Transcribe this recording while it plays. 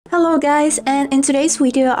Hello guys, and in today's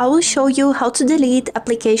video I will show you how to delete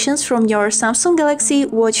applications from your Samsung Galaxy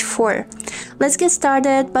Watch 4. Let's get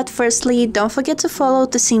started, but firstly don't forget to follow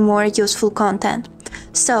to see more useful content.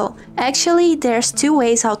 So, actually there's two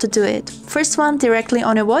ways how to do it. First one directly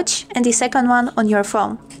on a watch and the second one on your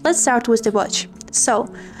phone. Let's start with the watch.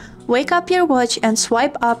 So, wake up your watch and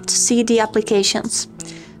swipe up to see the applications.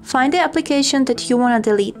 Find the application that you want to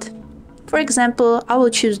delete. For example, I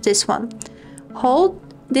will choose this one. Hold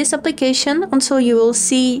this application until you will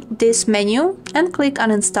see this menu and click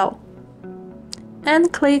uninstall.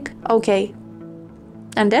 And click OK.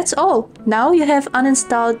 And that's all. Now you have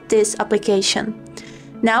uninstalled this application.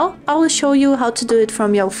 Now I will show you how to do it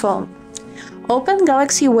from your phone. Open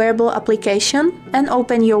Galaxy Wearable application and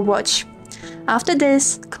open your watch. After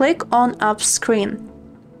this, click on App Screen.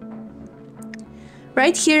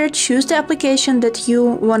 Right here, choose the application that you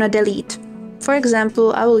want to delete. For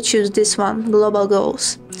example, I will choose this one, Global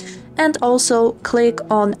Goals. And also click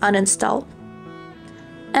on Uninstall.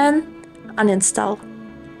 And uninstall.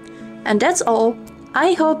 And that's all.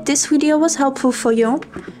 I hope this video was helpful for you.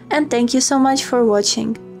 And thank you so much for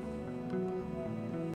watching.